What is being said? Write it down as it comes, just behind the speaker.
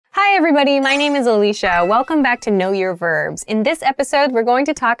everybody, my name is Alicia. Welcome back to Know Your Verbs. In this episode, we're going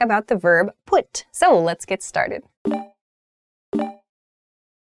to talk about the verb put. So let's get started.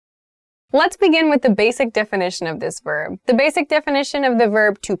 Let's begin with the basic definition of this verb. The basic definition of the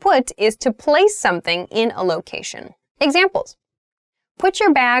verb to put is to place something in a location. Examples. Put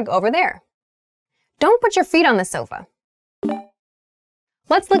your bag over there. Don't put your feet on the sofa.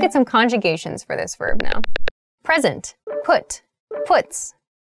 Let's look at some conjugations for this verb now. Present, put, puts.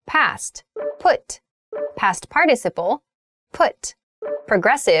 Past, put. Past participle, put.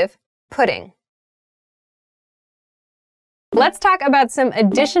 Progressive, putting. Let's talk about some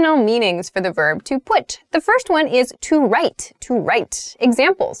additional meanings for the verb to put. The first one is to write, to write.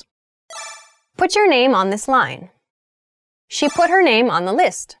 Examples. Put your name on this line. She put her name on the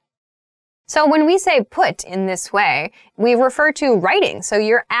list. So when we say put in this way, we refer to writing. So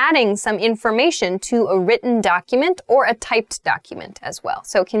you're adding some information to a written document or a typed document as well.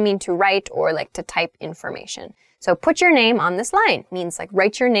 So it can mean to write or like to type information. So put your name on this line means like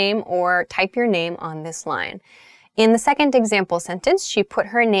write your name or type your name on this line. In the second example sentence, she put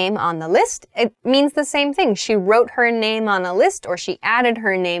her name on the list. It means the same thing. She wrote her name on a list or she added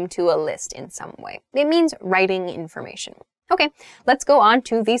her name to a list in some way. It means writing information. Okay, let's go on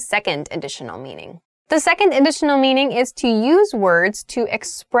to the second additional meaning. The second additional meaning is to use words to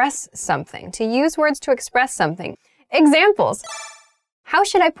express something. To use words to express something. Examples. How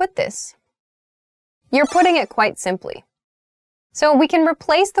should I put this? You're putting it quite simply. So we can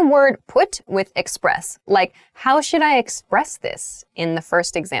replace the word put with express, like how should I express this in the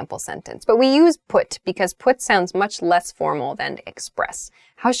first example sentence. But we use put because put sounds much less formal than express.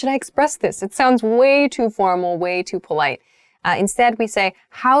 How should I express this? It sounds way too formal, way too polite. Instead, we say,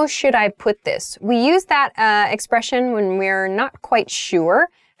 how should I put this? We use that expression when we're not quite sure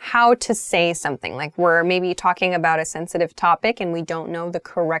how to say something, like we're maybe talking about a sensitive topic and we don't know the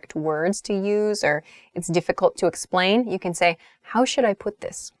correct words to use or it's difficult to explain. You can say, how should I put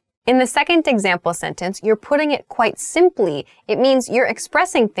this? In the second example sentence, you're putting it quite simply. It means you're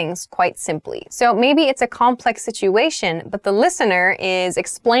expressing things quite simply. So maybe it's a complex situation, but the listener is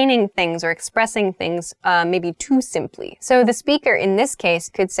explaining things or expressing things maybe too simply. So the speaker in this case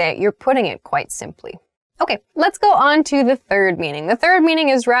could say, you're putting it quite simply. Okay, let's go on to the third meaning. The third meaning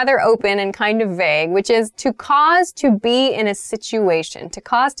is rather open and kind of vague, which is to cause to be in a situation. To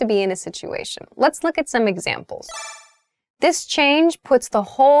cause to be in a situation. Let's look at some examples. This change puts the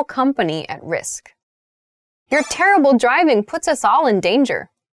whole company at risk. Your terrible driving puts us all in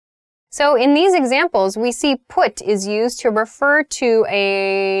danger. So in these examples, we see put is used to refer to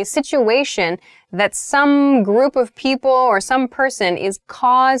a situation that some group of people or some person is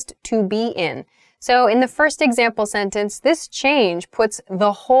caused to be in. So in the first example sentence, this change puts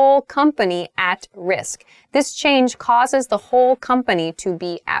the whole company at risk. This change causes the whole company to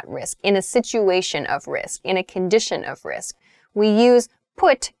be at risk, in a situation of risk, in a condition of risk. We use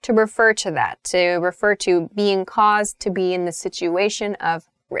put to refer to that, to refer to being caused to be in the situation of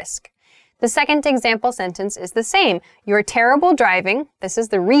risk. The second example sentence is the same. Your terrible driving, this is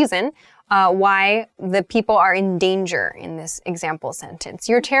the reason why the people are in danger in this example sentence.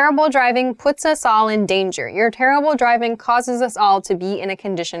 Your terrible driving puts us all in danger. Your terrible driving causes us all to be in a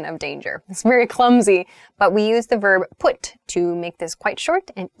condition of danger. It's very clumsy, but we use the verb put to make this quite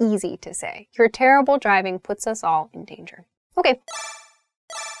short and easy to say. Your terrible driving puts us all in danger. Okay.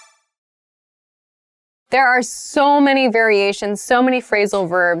 There are so many variations, so many phrasal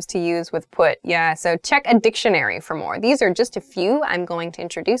verbs to use with put. Yeah, so check a dictionary for more. These are just a few I'm going to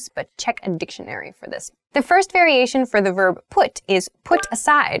introduce, but check a dictionary for this. The first variation for the verb put is put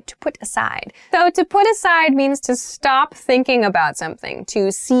aside, to put aside. So to put aside means to stop thinking about something, to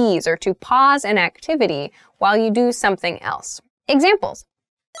cease or to pause an activity while you do something else. Examples.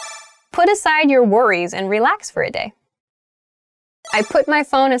 Put aside your worries and relax for a day. I put my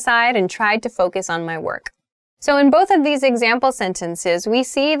phone aside and tried to focus on my work. So in both of these example sentences, we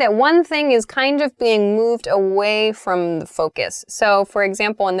see that one thing is kind of being moved away from the focus. So for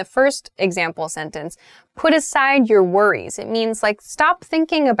example, in the first example sentence, put aside your worries. It means like stop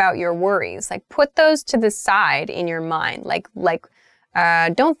thinking about your worries. Like put those to the side in your mind.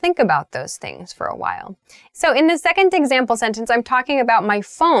 Don't think about those things for a while. So in the second example sentence, I'm talking about my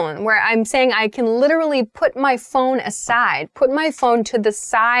phone, where I'm saying I can literally put my phone aside, put my phone to the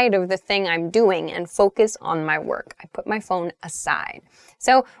side of the thing I'm doing and focus on my work. I put my phone aside.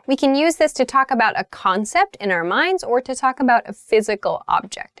 So we can use this to talk about a concept in our minds or to talk about a physical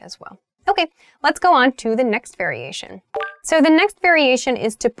object as well. Okay, let's go on to the next variation. So the next variation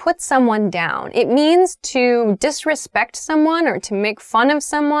is to put someone down. It means to disrespect someone or to make fun of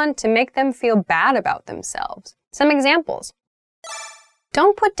someone, to make them feel bad about themselves. Some examples.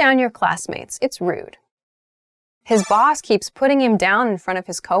 Don't put down your classmates. It's rude. His boss keeps putting him down in front of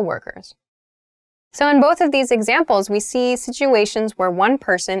his coworkers. So in both of these examples, we see situations where one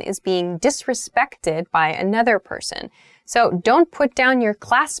person is being disrespected by another person. So don't put down your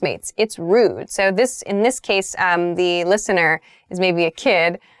classmates. It's rude. So in this case, the listener is maybe a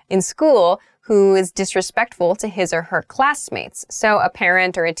kid in school who is disrespectful to his or her classmates. So a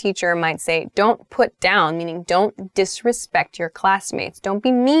parent or a teacher might say, don't put down, meaning don't disrespect your classmates. Don't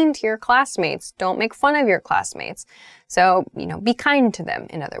be mean to your classmates. Don't make fun of your classmates. So, be kind to them,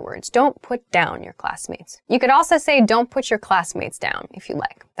 in other words. Don't put down your classmates. You could also say, don't put your classmates down if you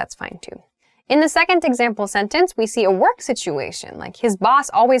like. That's fine too. In the second example sentence, we see a work situation, like his boss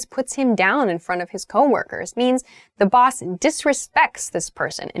always puts him down in front of his coworkers. Means the boss disrespects this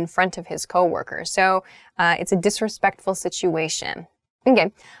person in front of his coworkers. So it's a disrespectful situation.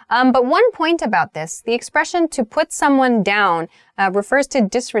 Okay, but one point about this, the expression to put someone down refers to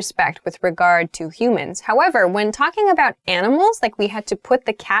disrespect with regard to humans. However, when talking about animals, like we had to put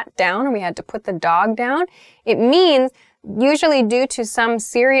the cat down or we had to put the dog down, it means usually due to some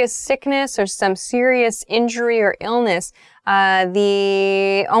serious sickness or some serious injury or illness,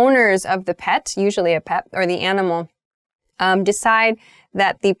 the owners of the pet, usually a pet or the animal, decide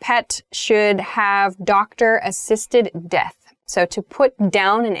that the pet should have doctor-assisted death. So to put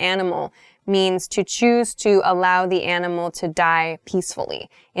down an animal means to choose to allow the animal to die peacefully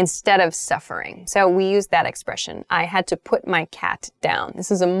instead of suffering. So we use that expression. I had to put my cat down.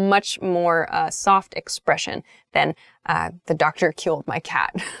 This is a much more soft expression than the doctor killed my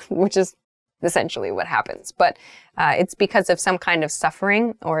cat, which is essentially what happens. But it's because of some kind of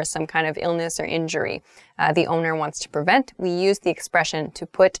suffering or some kind of illness or injury the owner wants to prevent. We use the expression to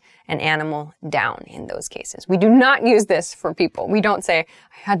put an animal down in those cases. We do not use this for people. We don't say, I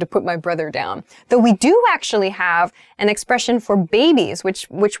had to put my brother down. Though we do actually have an expression for babies, which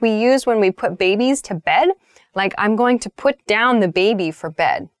we use when we put babies to bed. Like, I'm going to put down the baby for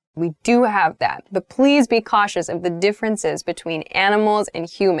bed. We do have that, but please be cautious of the differences between animals and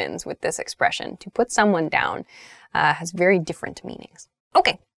humans with this expression. To put someone down has very different meanings.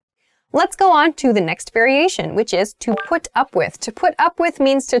 Okay, let's go on to the next variation, which is to put up with. To put up with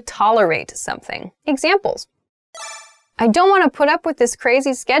means to tolerate something. Examples. I don't want to put up with this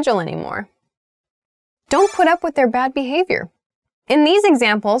crazy schedule anymore. Don't put up with their bad behavior. In these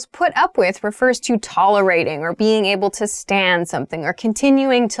examples, put up with refers to tolerating or being able to stand something or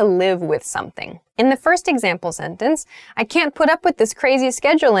continuing to live with something. In the first example sentence, I can't put up with this crazy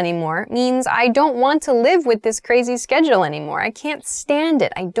schedule anymore means I don't want to live with this crazy schedule anymore. I can't stand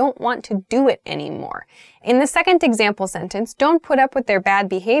it. I don't want to do it anymore. In the second example sentence, don't put up with their bad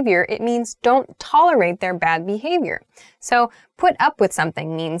behavior. It means don't tolerate their bad behavior. So put up with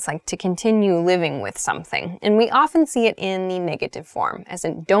something means like to continue living with something. And we often see it in the negative form, as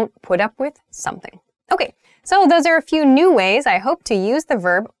in don't put up with something. Okay, so those are a few new ways I hope to use the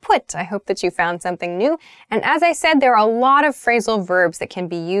verb put. I hope that you found something new. And as I said, there are a lot of phrasal verbs that can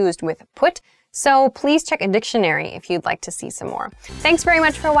be used with put. So please check a dictionary if you'd like to see some more. Thanks very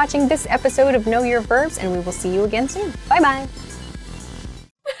much for watching this episode of Know Your Verbs, and we will see you again soon. Bye-bye.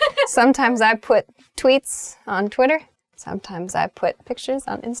 Sometimes I put tweets on Twitter. Sometimes I put pictures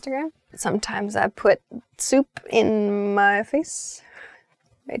on Instagram. Sometimes I put soup in my face.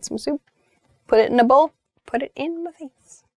 Made some soup. Put it in a bowl. Put it in my face.